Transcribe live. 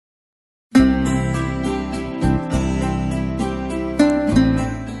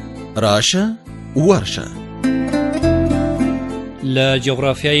راشه ورشه. له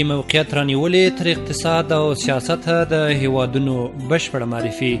جغرافیایي موقعیت رانیولې تر اقتصاد او سیاست د هېوادونو بشپړه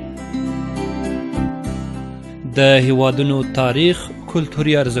معرفي، د هېوادونو تاریخ،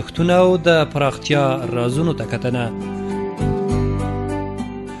 کلتوري ارزښتونه او د پراختیا رازونو ته کتنه.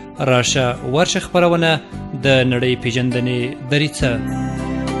 راشه ورشه خپرونه د نړۍ پېژندنې دریڅه.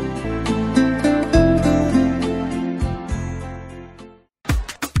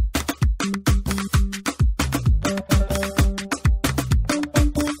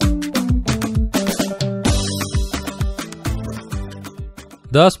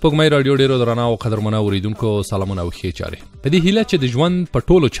 دا سپوږمۍ راډیو ډیرو درنه او قدرمنه اوریدونکو سلامونه او ښې چارې. په دې هیله چې د ژوند په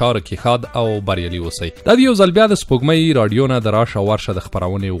ټولو چارو کې ښاد او بریالي اوسئ. دا یو ځل بیا د سپوږمۍ راډیو نه د راشه ورشه د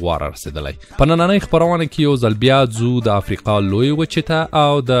خپرونې وار رسېدلی. په نننۍ خپرونه کې یو ځل بیا ځو د افریقا لویې وچې ته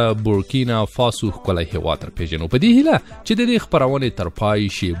او د بورکینا فاسو ښکلی هېواد ته پېژنو. په دې هیله چې د دې خپرونې تر پای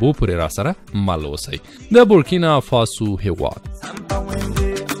شیبو پورې راسره مل اوسئ. د بورکینا فاسو هېواد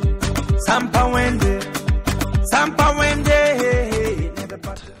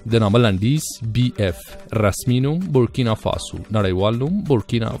د نامه لنډیز BF، رسمي نوم بورکینا فاسو، نړیوال نوم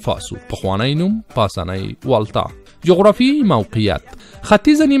بورکینا فاسو، پخوانی نوم پاسنۍ والتا. جغرافیایي موقعیت: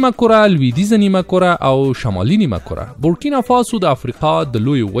 ختیځه نیمه کره، لویدیځه نیمه کره او شمالي نیمه کره. بورکینا فاسو د افریقا د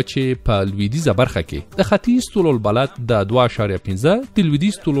لویې وچې په لویدیځه برخه کې د ختیځ طول البلد د 2.5، د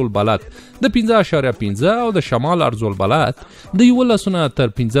لویدیځ طول البلد د 5.5 او د شمال عرض البلد د 11 تر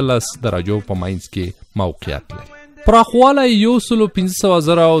 15 درجو په منځ کې موقعیت لري. پراخوالی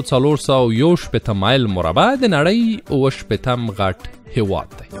 1,500,401 مایل مربع د نړۍ 8 غټ هېواد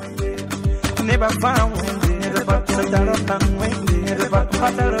دی.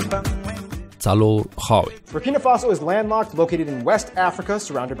 څلور خاوې. Burkina Faso is landlocked, located in West Africa,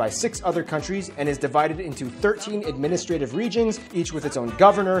 surrounded by 6 other countries, and is divided into 13 administrative regions, each with its own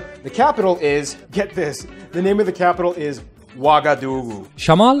governor. The capital is, get this, the name of the capital is Ouagadougou.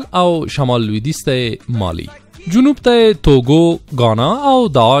 شمال او شمال لویدیځ ته مالی، جنوب ته توگو، گانا او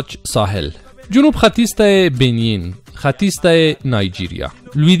داچ ساحل، جنوب ختیځ ته بنین، ختیځ ته نایجیریا،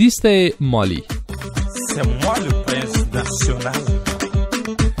 لویدیځ ته مالی.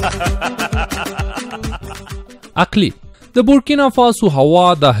 اقلیم: د بورکینا فاسو هوا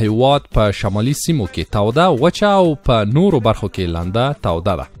د هېواد په شمالي سیمو کې توده، وچه او په نورو برخو کې لنده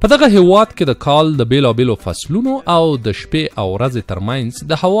توده ده. په دغه هېواد کې د کال د بیلابیلو فصلونو او د شپې او ورځې ترمنځ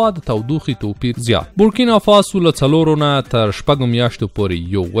د هوا د تودوخې توپیر زیات. بورکینا فاسو له 4 نه تر 6 میاشتو پورې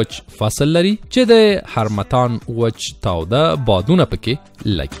یو وچ فصل لري چې د هرمتان وچ تاوده بادونه پکې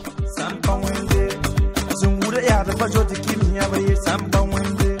لګي.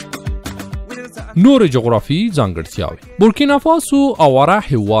 نور جغرافیایي ځانګړتیاوې: بورکینا فاسو اواره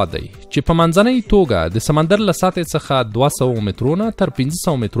هېواد دی چې په منځنۍ توګه د سمندر له سطحې څخه 200 مترونه تر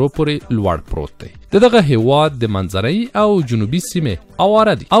 500 مترو پورې لوړ پروت دی. دغه هېواد د منځنۍ او جنوبي سیمې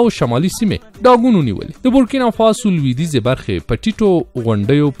اواره دي او شمالي سیمې ډاګونو نیولې. د بورکینا فاسو لویدیځې برخې په ټیټو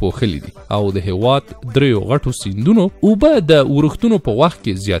غونډیو پوښلي دي او د هېواد 3 غټو سیندونو اوبه د ورښتونو په وخت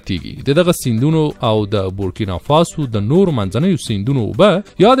کې زیاتیږي. دغه سیندونو او د بورکینا فاسو د نورو منځنیو سیندونو اوبه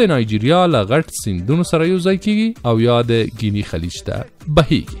یا د نایجیریا له غټ سیندونو سره یو ځای کیږي او یا د ګینی خلیج ته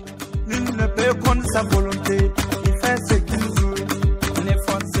بهیږي.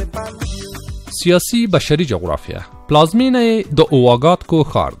 سیاسی بشري جغرافیه: پلازمینه د اوواګاتکو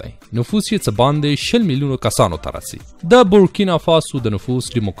ښار دی. نفوس یې څه باندې 20 میلیونو کسانو ته رسي. د بورکینا فاسو د نفوس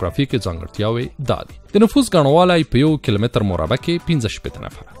ډیموګرافیکي ځانګړتیاوې دا دي: د نفوس ګڼوالی په 1 کیلومتر مربع کې 15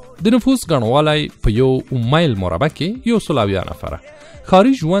 نفره، د نفوس ګڼوالی په 1 مایل مربع کې 170 نفره،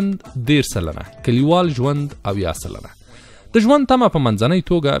 ښاري ژوند 13 سلنه، کلیوال ژوند 70 سلنه. د ژوند تمه په منځنۍ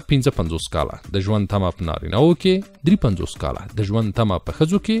توګه 55 کاله، د ژوند تمه په نارینه‌وو کې 53 کاله، د ژوند تمه په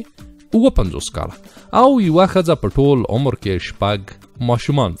ښځو کې 50 کاله او یوه ښځه په ټول عمر کې 6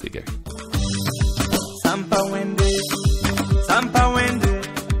 ماشومان زیږوي.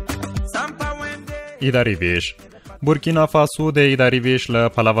 اداري ویش: بورکینا فاسو د اداري ویش له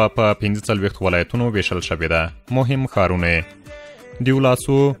پلوه په 45 ولایتونو ویشل شوې ده. مهم ښارونه: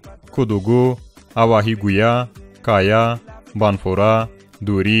 دیولاسو، کودوګو، اواهیګویا، کایا، بانفورا،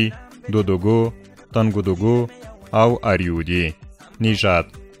 دوری، دودوګو، تنګودوګو او اریو دي. نیژاد: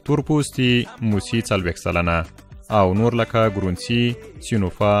 تورپوستی، موسی 40 سلنه او نور لکه ګرونسی،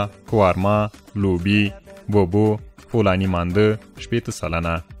 سینوفا، کوارما، لوبی، بوبو، فولانی مانده 80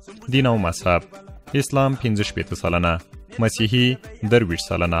 سلنه. دین او مذهب: اسلام 15 سلنه، مسیحي 23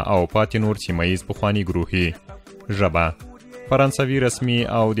 سلنه او پاتې نور سیمه‌ییز پخواني ګروهي. ژبه: فرانسوي رسمي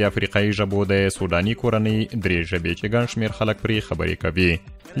او د افریقایي ژبو د سوداني کورنۍ 3 ژبې چې ګڼ شمېر خلک پرې خبرې کوي.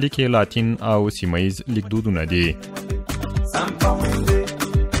 لیکې لاتین او سیمه‌ییز لیکدودونه دي.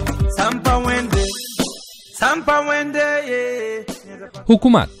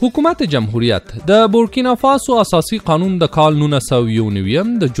 حکومت جمهوریت د بورکینافاسو اساسي قانون د کال 1991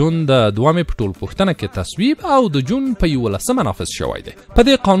 د جون د 2 په ټولپوښتنه کې تصویب او د جون په 11 نافذ شوی دی. په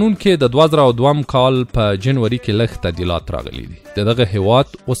دې قانون کې د 2002 کال په جنوري کې لږ تعدیلات راغلي دي. دغه هېواد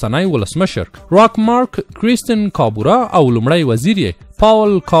اوسنی ولسمشر راک مارک کریستن کابورا او لومړی وزیر یې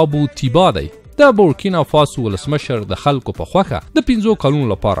پاول کابوتیبا دی. د بورکینافاسو ولسمشر د خلکو په خوښه د 5 کلونو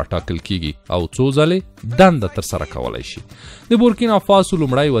لپاره ټاکل کیږي او څو ځلې دنده ترسره کولی شي. د بورکینافاسو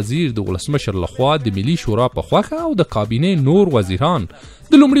لومړی وزیر د ولسمشر لخوا د ملي شورا په خوښه او د کابینې نور وزیران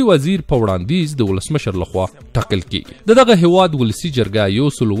د لومړي وزیر په وړاندیز د ولسمشر لخوا ټاکل کیږي. دغه هېواد ولسي جرګه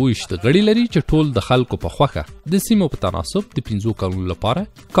 120 غړي لري چې ټول د خلکو په خوښه د سیمو په تناسب د 5 کلونو لپاره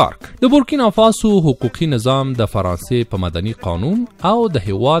کار کوي. د بورکینافاسو حقوقي نظام د فرانسې په مدني قانون او د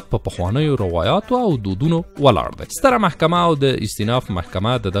هېواد په پخوانیو روایاتو او دودونو ولاړ دی. ستره محکمه او د استیناف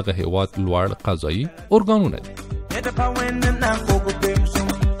محکمه د دغه هېواد لوړ قضایي ارګانونه دي.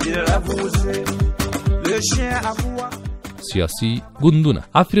 سیاسي ګوندونه: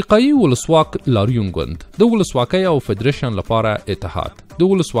 افریقایي ولسواک لاریون ګوند، د ولسواکۍ او فدریشن لپاره اتحاد، د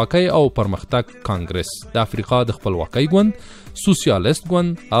ولسواکۍ او پرمختګ کانګرس، د افریقا د خپلواکۍ ګوند، سوسیالیست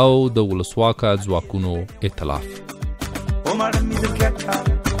ګوند او د ولسواکه ځواکونو ائتلاف.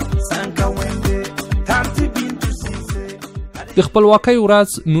 د خپلواکۍ ورځ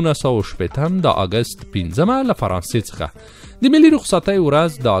 1960 د اګست 5 له فرانسې څخه، د ملي رخصتۍ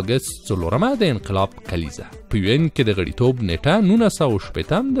ورځ د اګست 4 د انقلاب کلیزه، په UN کې د غړیتوب نیټه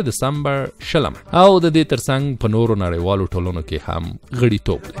 1960 د دسمبر 20 او د دې ترڅنګ په نورو نړیوالو ټولنو کې هم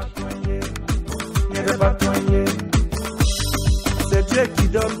غړیتوب لري.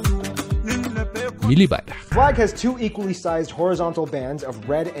 ملي بیرغ. Flag has 2 equally sized horizontal bands of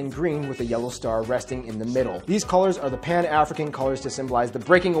red and green with a yellow star resting in the middle. These colors are the Pan-African colors to symbolize the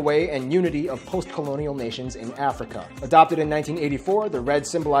breaking away and unity of post-colonial nations in Africa. Adopted in 1984, the red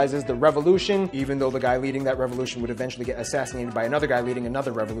symbolizes the revolution, even though the guy leading that revolution would eventually get assassinated by another guy leading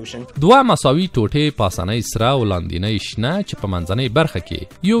another revolution. دوه مساوي ټوټې پاسنۍ سره او لاندینۍ شنه چې په منځنۍ برخه کې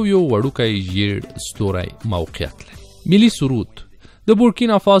یو وړوکی ژیړ ستوری موقعیت لري. ملي سرود. د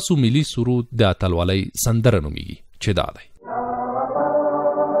بورکینافاسو ملي سرود د اتلولۍ سندره نومیږي چې دا دی: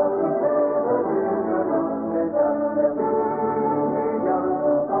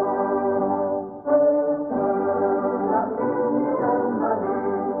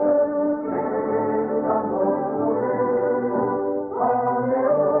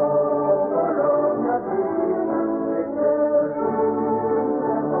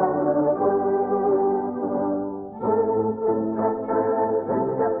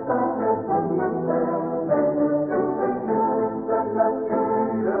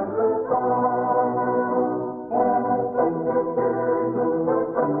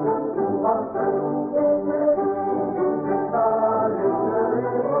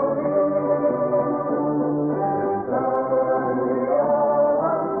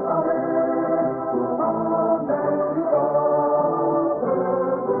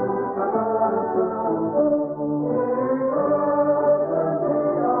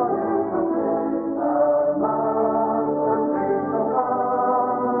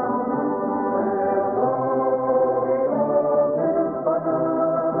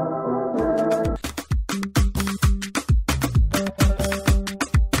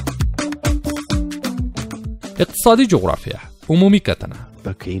 اقتصادی جغرافیا. عمومی کتنه.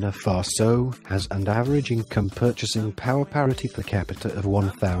 Burkina Faso has an average income purchasing power parity per capita of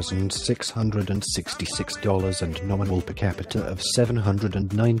 $1,666 and nominal per capita of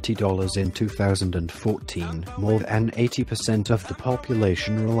 $790 in 2014. More than 80% of the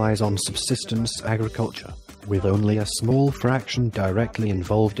population relies on subsistence agriculture, with only a small fraction directly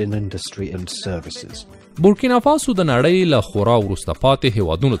involved in industry and services. بورکینافاسو د نړۍ له خورا وروسته پاتې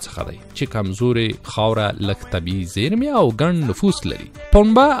هېوادونو څخه دی چې کمزورې خاوره، لږ طبیعي زیرمې او ګڼ نفوس لري.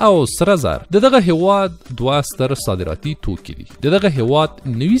 پنبه او سره زر د دغه هېواد 2 ستر صادراتي توکي دي. د دغه هېواد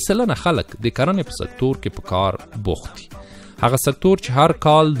 90% خلک د کرنې په سکتور کې په کار بوخت دي، هغه سکتور چې هر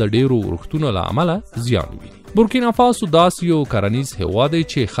کال د ډیرو ورښتونو له امله زیان ویني. بورکینافاسو داسې یو کرنیز هېواد دی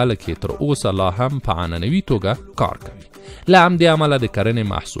چې خلک یې تر اوسه لا هم په عنعنوي توګه کار کوي. له همدې امله د کرنې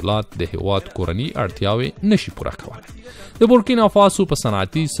محصولات د هېواد کورني اړتیاوې نشي پوره کولی. د بورکینافاسو په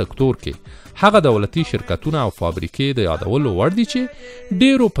صنعتي سکتور کې هغه دولتي شرکتونه او فابریکې د یادولو وړ دي چې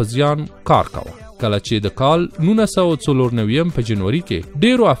ډیرو په زیان کار کوه. کله چې د کال 1994 په جنوري کې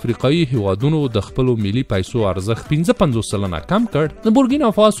ډیرو افریقایي هیوادونو د خپلو ملي پیسو ارزښت 55% کم کړ، د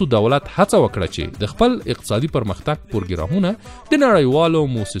بورکینافاسو دولت هڅه وکړه چې د خپل اقتصادي پرمختګ پروګرامونه د نړیوالو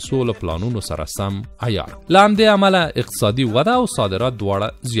موسسو له پلانونو سره سم عیار. له همدې امله اقتصادي وده او صادرات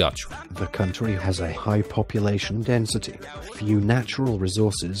دواړه زیات شول. The country has a high population density, few natural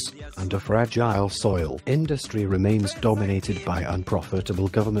resources, and a fragile soil. Industry remains dominated by unprofitable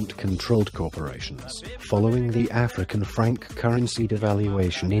government-controlled corporations. Following the African franc currency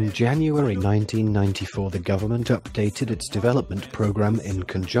devaluation in January 1994, the government updated its development program in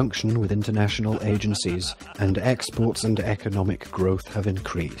conjunction with international agencies, and exports and economic growth have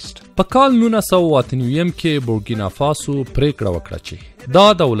increased. په کال 1998 کې بورکینافاسو پریکړه وکړه چې دا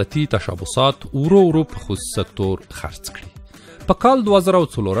دولتي تشبثات ورو ورو په خصوصي سکتور خرڅ کړي. په کال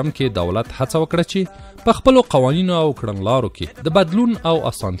 2004 کې دولت هڅه وکړه چې په خپلو قوانینو او کړنلارو کې د بدلون او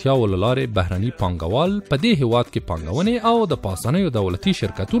اسانتیاو له لارې بهرني پانګوال په دې هېواد کې پانګونې او د پاسنیو دولتي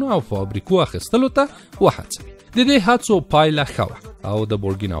شرکتونو او فابریکو اخیستلو ته وهڅوي. د دې هڅو پایله ښه وه او د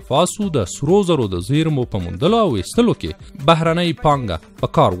بورکینافاسو د سرو زرو د زیرمو په موندلو او ایستلو کې بهرنۍ پانګه په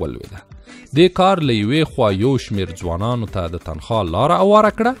کار ولوېده. دې کار له یوې خوا یو شمېر ځوانانو ته د تنخوا لاره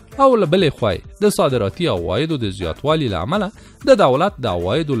اواره کړه او له بلې خوا د صادراتي عوایدو د زیاتوالي له امله د دولت د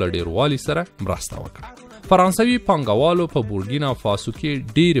عوایدو له ډیروالي سره مرسته وکړه. فرانسوي پانګوالو په بورکینافاسو کې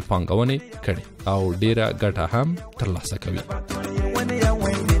ډېرې پانګونې کړې او ډېره ګټه هم ترلاسه کوي.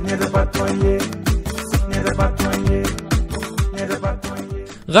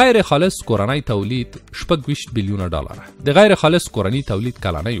 غیر خالص کورنی تولید 26 بیلیونه ډالر. د غیر خالص کورنی تولید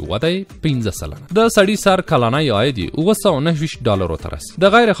کلنی وده 15%. د سړي سر کلنی عاید 929 ډالرو ته رسي.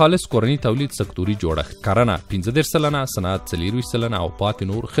 د غیر خالص کورنی تولید سکتوري جوړښت کرنه 15%، صنعت 40% او پاتې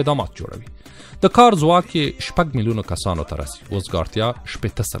نور خدمات جوړوي. د کار ځواک 6 میلیونه کسانو ته رسي. وزګارتیا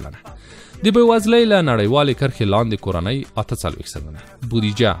 8%. د بېوزلۍ له نړیوالې کرښې لاندې کورنۍ 48%.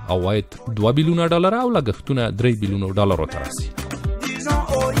 بودیجه عواید 2 بیلیونه ډالر او لګښتونه 3 بیلیونه ډالرو ته رسي.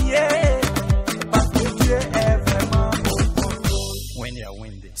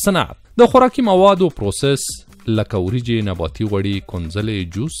 صنعت د خوراکي موادو پروسس لکه وریجې، نباتي غوړي، کنځلې،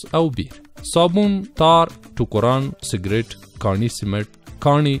 جوس او بیر، صابون، تار، ټوکران، سیګریټ، کاڼي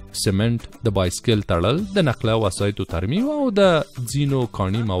سیمنټ، د بایسکل تړل، د نقله وسایطو ترمیم او د ځینو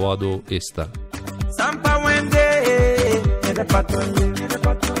کاڼي موادو ایستل.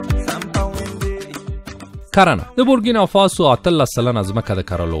 کرنه د بورکینافاسو 18% ځمکه د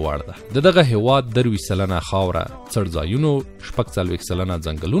کرلو وړ ده. د دغه هېواد 30% خاوره، څړځایونو، 40%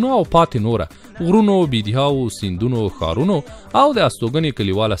 ځنګلونو او پاتې نوره غرونو، بیدیاو، سیندونو، ښارونو او د استوګنې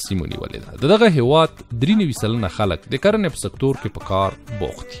کلیواله سیمو نیولې ده. د دغه هېواد 93% خلک د کرنې په سکتور کې په کار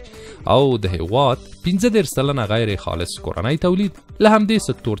بوخت دي او د هېواد 15% غیر خالص کورنی تولید له همدې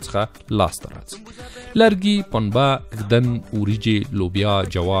سکتور څخه لاسته راځي. لرګي، پنبه، ږدن، وریجې، لوبیا،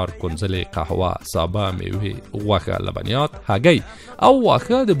 جوار، کنځلې، قهوه، سابه، میوې، غوښه، لبنیات، هګۍ او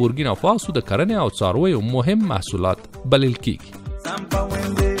واښه د بورکینافاسو د کرنې او څارویو مهم محصولات بلل کیږي.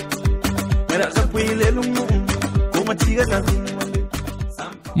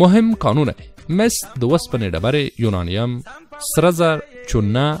 مهم کانونه مس د وسپنې ډبرې، یونانیم، سره زر،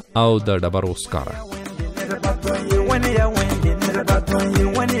 چونه او د ډبرو سکاره.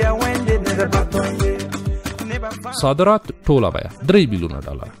 صادرات ټوله بیه 3 بیلیونه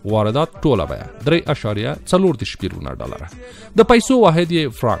ډالر، واردات ټوله بیه 3.4 بیلیونه ډالر. د پیسو واحد یې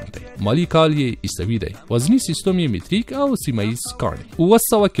فرانک دی، مالی کال یې عیسوي دی، وزنی سیستم یې متریک او سیمایز کاڼي.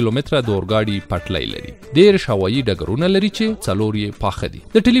 900 کیلومتره د اورګاډي پټلۍ لري. 13 هوایي ډګرونه لري چې 4 یې پاخه دي.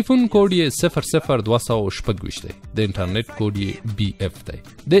 د ټلیفون کوډ یې 00226 دی. د انټرنیټ کوډ یې BF دی.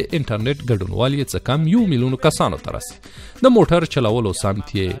 د انټرنیټ ګډونوال یې څه کم 1 میلیون کسانو ته رسي. د موټر چلولو سمت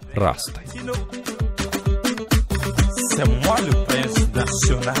یې راست دی.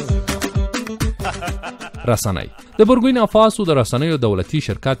 رسنۍ د بورکینافاسو د رسنیو دولتي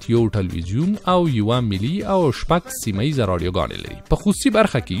شرکت یو ټلویزیون او یوه ملي او 6 سیمه‌یزه راډیوګانې لري. په خصوصي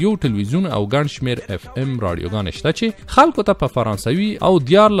برخه کې یو ټلویزیون او ګڼ شمېر FM راډیوګانې شته چې خلکو ته په فرانسوي او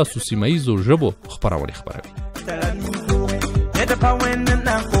 14 سیمه‌یزو ژبو خپرونې خپروي.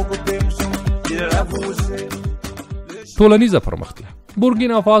 ټولنیزه پرمختیا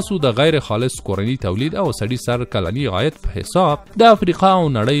بورکینافاسو د غیر خالص کورنی تولید او سړي سر کلنی عاید په حساب د افریقا او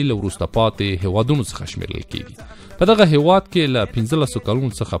نړۍ له وروسته پاتې هېوادونو څخه شمیرل کیږي. په دغه هېواد کې له 15 کلونو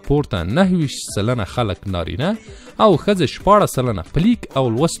څخه پورته 29% خلک نارینه او ښځې 14% په لیک او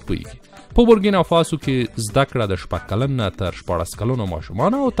لوست پوهیږي. په بورکینافاسو کې زده کړه د 6 کلن نه تر 14 کلنو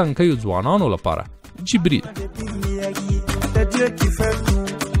ماشومانو او تنکیو ځوانانو لپاره جبري ده.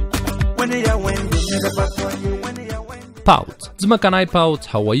 پوځ، ځمکنی پوځ،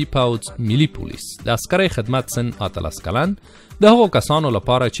 هوایي پوځ، ملي پولیس، د عسکرۍ خدمت سن 18 کلن د هغو کسانو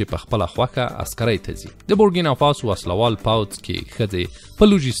لپاره چې په خپله خوښه عسکرۍ ته ځي. د بورکینافاسو وسلوال پوځ کې ښځې په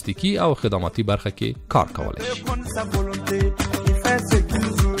لوژیستیکي او خدماتي برخه کې کار کولی شي.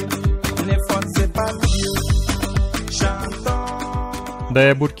 د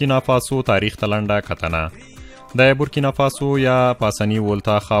بورکینافاسو تاریخ ته لنډه کتنه. د بورکینافاسو یا پاسني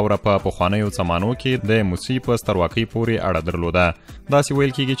ولتا خاوره په پخوانیو زمانو کې د موسی په سترواکۍ پورې اړه درلوده. داسې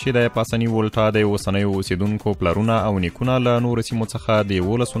ویل کېږي چې د پاسني ولتا د اوسنیو اوسیدونکو پلرونه او نیکونه له نورو سیمو څخه د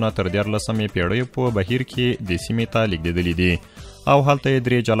 11 تر 14 پیړیو په بهیر کې د سیمې ته لیږدېدلي دي او هلته یې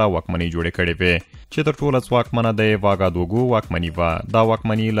 3 جلا واکمنۍ جوړې کړې وې چې تر ټولو ځواکمنه د واګادوګو واکمني وه. دا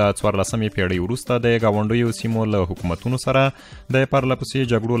واکمني له 14مې پیړۍ وروسته د ګاونډیو سیمو له حکومتونو سره د پرلپسې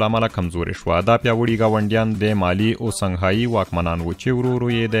جګړو له امله کمزورې شوه. دا پیاوړي ګاونډیان د مالي او سنګهایي واکمنان وو چې ورو ورو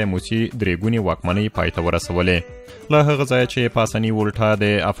یې د موسی درېګونې واکمنۍ پای ته ورسولې. له هغه ځایه چې پاسني ولټا د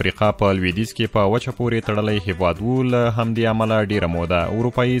افریقا په لویدیځ کې په وچه پورې تړلی هېواد وو، له همدې امله ډېره موده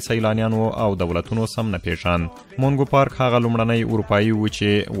اروپایي سیلانیانو او دولتونو سم نه پېژاند. مونګو پارک هغه لومړنی اروپایي و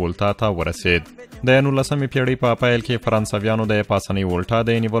چې ولټا ته ورسېد. د 19مې پیړۍ په پیل کې فرانسویانو د پاسني ولټا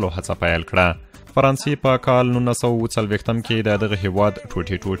د نیولو هڅه پیل کړه. فرانسې په کال 1940 کې د دغه هېواد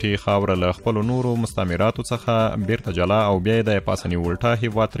ټوټې ټوټې خاوره له خپلو نورو مستعمراتو څخه بیرته جلا او بیا یې د پاسني ولټا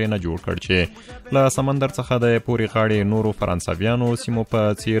هېواد ترې نه جوړ کړ چې له سمندر څخه د پورې غاړې نورو فرانسویانو سیمو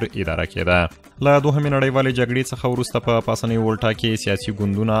په څیر اداره کېده. له دوهمې نړیوالې جګړې څخه وروسته په پاسني ولټا کې سیاسي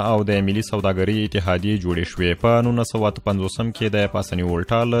ګوندونه او د ملي سوداګرۍ اتحادیې جوړې شوې. په 1958 کې د پاسني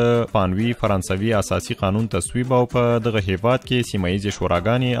ولټا له پانوي فرانسوي اساسي قانون تصویب او په دغه هېواد کې سیمه ییزې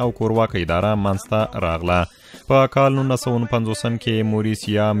شوراګانې او کورواکه اداره منځته راغله. په کال 1950 کې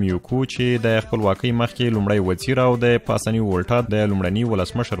موریسیا میوکو چې د خپلواکۍ مخکې لومړی وزیر او د پاسني ولټا د لومړني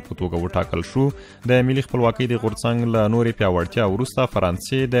ولسمشر په توګه وټاکل شو. د ملي خپلواکۍ د غورځنګ له نورې پیاوړتیا وروسته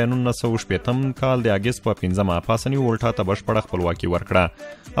فرانسې د 1960 کال د اګست په 5مه پاسني ولټا ته بشپړه خپلواکي ورکړه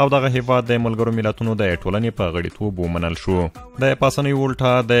او دغه هېواد د ملګرو ملتونو د ټولنې په غړیتوب ومنل شو. د پاسني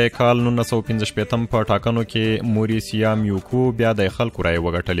ولټا د کال 1965 په ټاکنو کې موریسیا میوکو بیا د خلکو رایې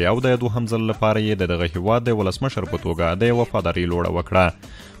وګټلې او د دوهم ځل لپاره یې د دغه هېواد د ولسمشر په توګه د وفادارۍ لوړه وکړه.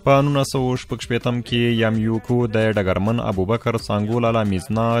 په 1960 کې یامیوکو د ډګرمن ابوبکر سانګولالا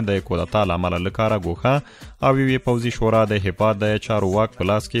میزنا د کودتا له امله له کاره ګوښه او یوې پوځي شورا د هېواد د چارو واک په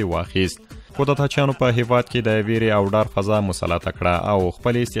لاس کې واخیست. کودتاچیانو په هېواد کې د ویرې او ډار فضا مسلطه کړه او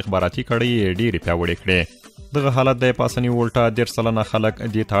خپلې استخباراتي کړۍ یې ډېرې پیاوړې کړې. دغه حالت د پاسني ولټا 10 سلنه خلک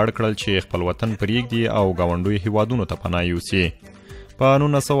دې ته اړ کړل چې خپل وطن پرېږدي او ګاونډیو هېوادونو ته پناه یوسي. په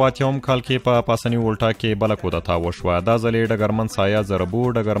 1980 کال کې په پاسني ولټا کې بله کودتا وشوه. دا ځل یې ډګرمن سایه زربو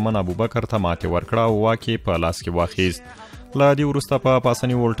ډګرمن ابوبکر ته ماتې ورکړه او واک یې په لاس کې واخیست. له دې وروسته په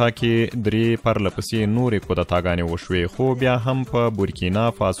پاسني ولټا کې 3 پرلپسې نورې کودتاګانې وشوې، خو بیا هم په بورکینا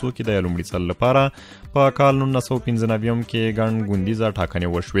فاسو کې د لومړي ځل لپاره په کال 1995 کې ګڼ ګوندیزه ټاکنې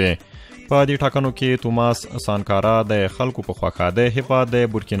وشوې. په دې ټاکنو کې توماس سانکارا د خلکو په خوښه د هېواد د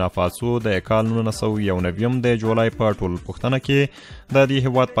بورکینافاسو د کال 1991 د جولای په ټولپوښتنه کې د دې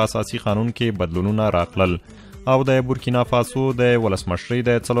هېواد په اساسي قانون کې بدلونونه راغلل او د بورکینافاسو د ولسمشرۍ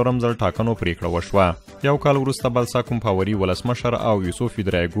د 4م ځل ټاکنو پریکړه وشوه. یو کال وروسته بلسا کومپاوري ولسمشر او یوسف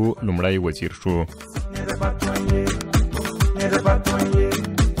ودرایګو لومړی وزیر شو.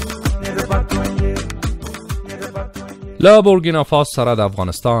 له بورکینافاسو سره د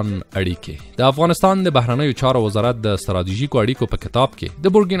افغانستان اړیکې. د افغانستان د بهرنیو چارو وزارت د ستراتیژیکو اړیکو په کتاب کې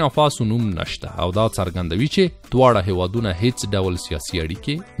د بورکینافاسو نوم نشته او دا څرګندوي چې دواړه هېوادونه هیڅ ډول سیاسي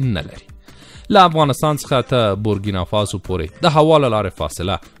اړیکې نه لري. له افغانستان څخه ته بورکینافاسو پورې د هوا له لارې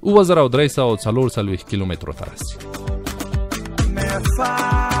فاصله 2344 کیلومترو ته رسي.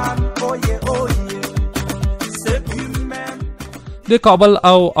 د کابل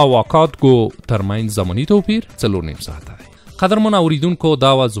او اواکادګو ترمنځ زماني توپیر 4.5 ساعته دی. قدرمن اوریدونکو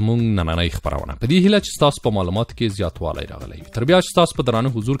دا و زموږ نننۍ خپرونه. په دې هیله چې ستاسو په معلوماتو کې زیاتوالی راغلی وي. تر بیا چې ستاسو په درانه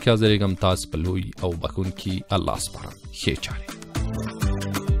حضور کې حاضرېږم، تاسو په لوی او بخښونکي الله سپارم. ښې چارې.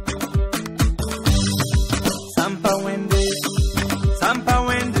 Sampa wende,